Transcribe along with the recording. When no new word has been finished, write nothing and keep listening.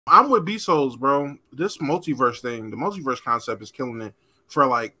I'm with B Souls, bro. This multiverse thing, the multiverse concept is killing it for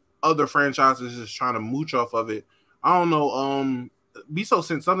like other franchises just trying to mooch off of it. I don't know. B Souls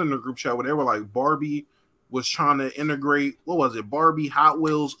sent something in the group chat where they were like Barbie was trying to integrate. What was it? Barbie, Hot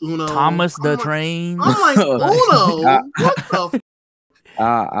Wheels, Uno, Thomas the Train. I'm like Uno. What the?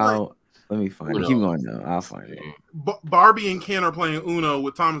 Let me find it. Keep going though. I'll find it. Barbie and Ken are playing Uno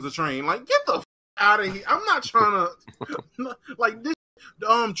with Thomas the Train. Like, get the out of here. I'm not trying to like this.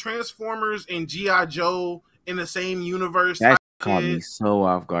 Transformers and G.I. Joe in the same universe. That caught me so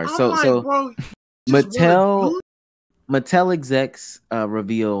off guard. I'm So like, bro, Mattel execs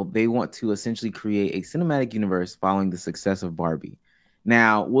reveal they want to essentially create a cinematic universe following the success of Barbie.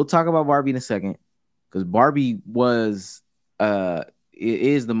 Now we'll talk about Barbie in a second because Barbie was it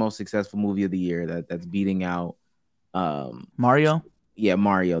is the most successful movie of the year that's beating out Mario. Yeah,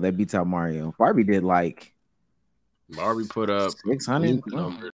 Mario. That beats out Mario. Barbie did like Barbie put up 600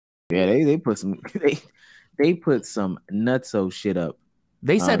 numbers. Yeah, they put some they put some nutso shit up.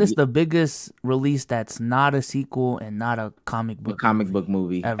 They said it's the biggest release that's not a sequel and not a comic book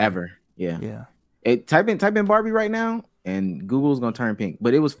movie ever. Yeah. Yeah. Type in Barbie right now and Google's gonna turn pink.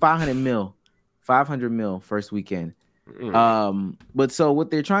 But it was 500 mil first weekend. But so what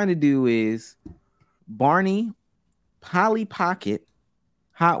they're trying to do is Barney, Polly Pocket,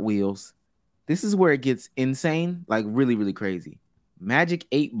 Hot Wheels. This is where it gets insane, like really, really crazy. Magic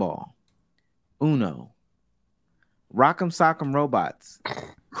 8 Ball, Uno, Rock'em Sock'em Robots,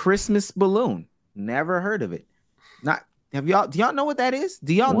 Christmas Balloon. Never heard of it. Do y'all know what that is?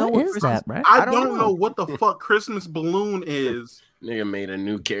 Do y'all know what is that, right? I don't know what the fuck Christmas Balloon is. Nigga made a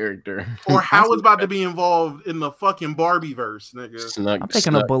new character. Or how it's about to be involved in the fucking Barbie verse, nigga. I'm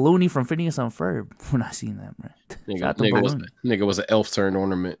thinking of Balloony from Phineas and Ferb when I seen that, man. Nigga was an elf turned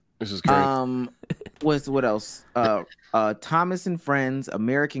ornament. This is crazy. What else? Thomas and Friends,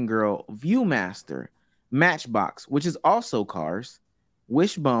 American Girl, Viewmaster, Matchbox, which is also Cars,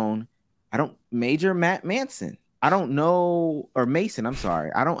 Wishbone. Major Matt Manson. I don't know, or Mason. I'm sorry.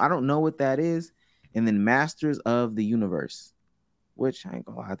 I don't know what that is. And then Masters of the Universe, which I ain't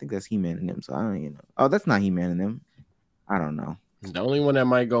gonna lie, I think that's He-Man and them. So I don't even know. Oh, that's not He-Man and them. I don't know. The only one that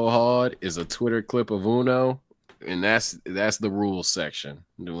might go hard is a Twitter clip of Uno, and that's the rules section.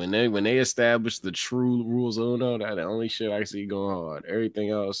 When they establish the true rules of Uno, that's the only shit I see going hard. Everything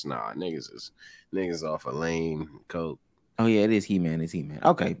else, nah, niggas off a lame coat. Oh yeah, it is He-Man. It's He-Man.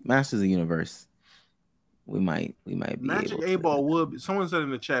 Okay, Masters of the Universe. We might be Magic 8 Ball would. Someone said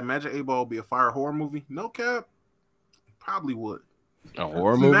in the chat, Magic 8 Ball would be a fire horror movie. No cap, probably would. A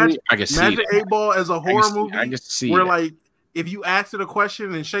horror movie? I can see Magic 8 Ball as a horror movie. I can see where like if you ask it a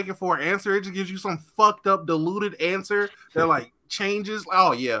question and shake it for an answer, it just gives you some fucked up, diluted answer that like changes.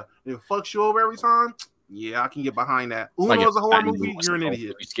 Oh yeah, it fucks you over every time. Yeah, I can get behind that. Uno as a horror movie, you're an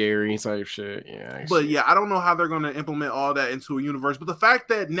idiot. Scary type shit. Yeah, but yeah, I don't know how they're going to implement all that into a universe. But the fact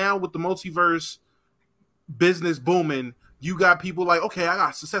that now with the multiverse business booming, you got people like, okay, I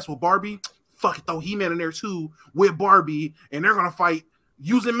got successful Barbie. Fuck it, throw He-Man in there too with Barbie, and they're gonna fight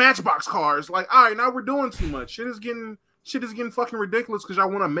using Matchbox cars. Like, all right, now we're doing too much. Shit is getting fucking ridiculous because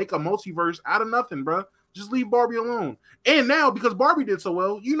y'all want to make a multiverse out of nothing, bro. Just leave Barbie alone. And now because Barbie did so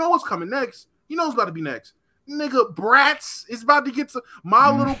well, you know what's coming next. You know what's about to be next. Nigga, Bratz is about to get to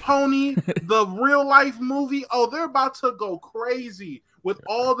My Little Pony, the real life movie. Oh, they're about to go crazy with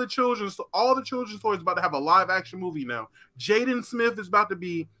all the children's toys about to have a live action movie now. Jaden Smith is about to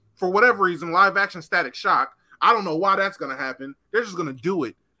be, for whatever reason, live action Static Shock. I don't know why that's gonna happen. They're just gonna do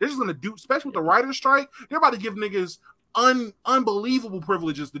it. They're just gonna do, especially with the writer's strike. They're about to give niggas unbelievable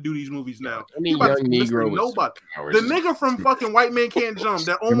privileges to do these movies now. I mean, young Negro nobody. The nigga from fucking White Man Can't Jump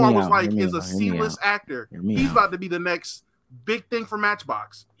that Omar was like is a C-list actor. He's about to be the next big thing for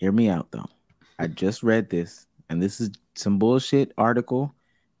Matchbox. Hear me out though. I just read this, and this is some bullshit article.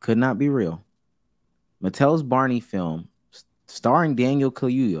 Could not be real. Mattel's Barney film, starring Daniel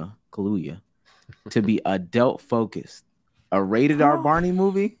Kaluuya, to be adult focused. A rated R Barney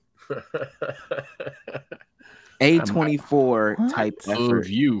movie. A24 type effort.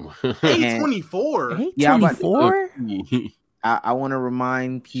 You A24. Yeah, A24. I want to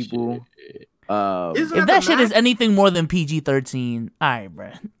remind people. If that shit is anything more than PG-13, all right, bro.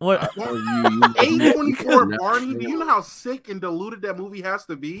 What? A24 Barney. Do you know how sick and diluted that movie has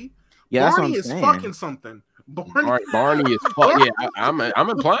to be? Yeah, Barney is fucking something. Barney is fucking. Yeah, I'm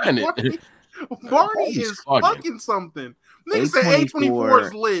implying it. Barney is fucking something. Nigga say A24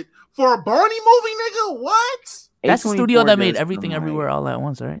 is lit for a Barney movie, nigga. What? That's the studio that made Everything Everywhere All at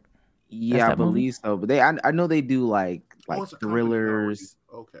Once, right? Yeah, I believe so. But I know they do like thrillers,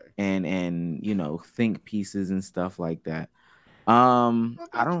 okay, and think pieces and stuff like that.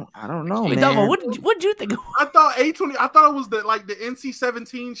 I don't know, Wait, man. Damo, what did you think? I thought A20. I thought it was the like the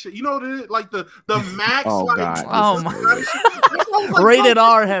NC-17 shit. You know what it is? Like the max. Oh, like, God. Oh, that's my- what I was like, Rated no,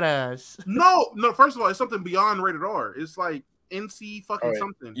 R head ass. No. First of all, it's something beyond rated R. It's like NC fucking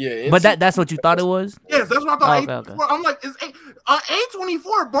something. Yeah, But that's what you thought it was? Yes, that's what I thought. Okay. A24. I'm like, is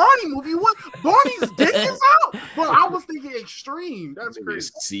A24 Barney movie? What? Barney's dick is out. But I was thinking extreme. That's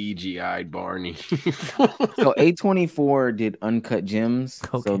crazy. CGI'd Barney. So A24 did Uncut Gems,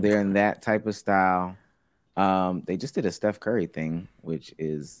 Okay. so they're in that type of style. They just did a Steph Curry thing, which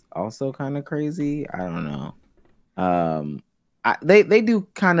is also kind of crazy. I don't know. They do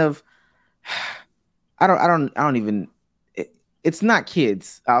kind of. I don't even. It's not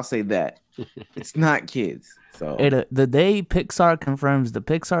kids. I'll say that. It's not kids. So The day Pixar confirms the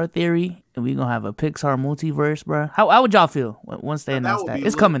Pixar theory, and we gonna have a Pixar multiverse, bro. How would y'all feel once they announce that?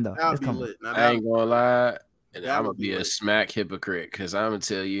 It's coming though. It's coming. I ain't gonna lie, and I'm gonna be a smack hypocrite because I'm gonna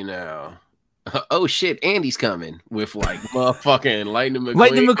tell you now. Oh shit, Andy's coming with like motherfucking Lightning McQueen.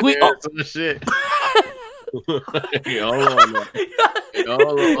 Lightning McQueen. Oh some shit. Hold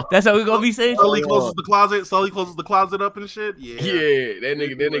on. That's how we gonna be saying. Sully closes the closet up and shit. Yeah, that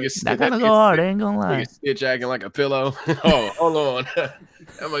nigga. That kind of go hard. I ain't gonna lie. Stitch acting like a pillow. Oh, hold on.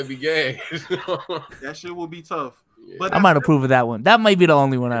 That might be gay. That shit will be tough. Yeah. But I might approve of that one. That might be the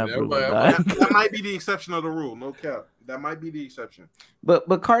only one I approve of. that might be the exception of the rule. No cap. That might be the exception. But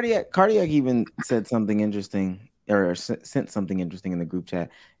cardiac even said something interesting, or sent something interesting in the group chat.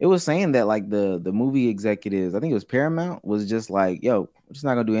 It was saying that like the movie executives, I think it was Paramount, was just like, yo, we're just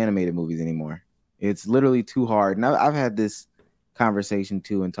not gonna do animated movies anymore. It's literally too hard. And I've had this conversation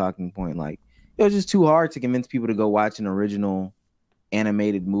too in Talking Point, like it was just too hard to convince people to go watch an original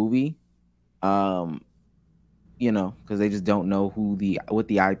animated movie. You know, because they just don't know what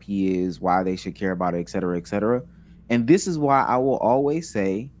the IP is, why they should care about it, et cetera, et cetera. And this is why I will always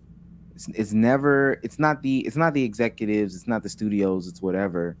say it's not the executives, it's not the studios, it's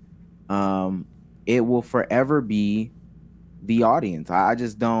whatever. It will forever be the audience. I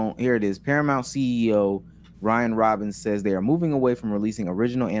just don't. Here it is. Paramount CEO Ryan Robbins says they are moving away from releasing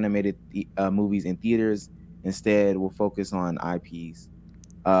original animated movies in theaters. Instead, we'll focus on IPs.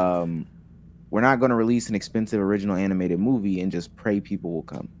 We're not going to release an expensive original animated movie and just pray people will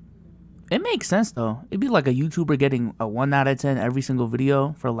come. It makes sense though. It'd be like a YouTuber getting a 1 out of 10 every single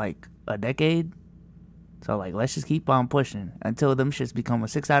video for like a decade. So like, let's just keep on pushing until them shits become a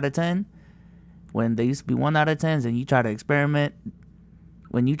 6 out of 10. When they used to be 1 out of 10s, and you try to experiment.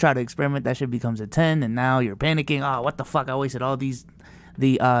 When you try to experiment, that shit becomes a 10, and now you're panicking. Oh, what the fuck? I wasted all these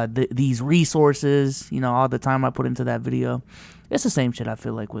resources. You know, all the time I put into that video. It's the same shit I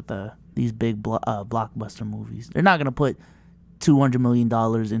feel like with these big blockbuster movies. They're not gonna put $200 million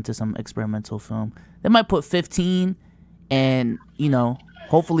into some experimental film. They might put 15, and you know,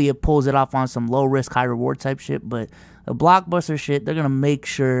 hopefully it pulls it off on some low risk, high reward type shit. But the blockbuster shit, they're gonna make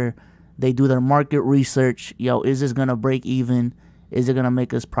sure they do their market research. Yo, is this gonna break even? Is it gonna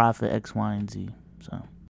make us profit X, Y, and Z? So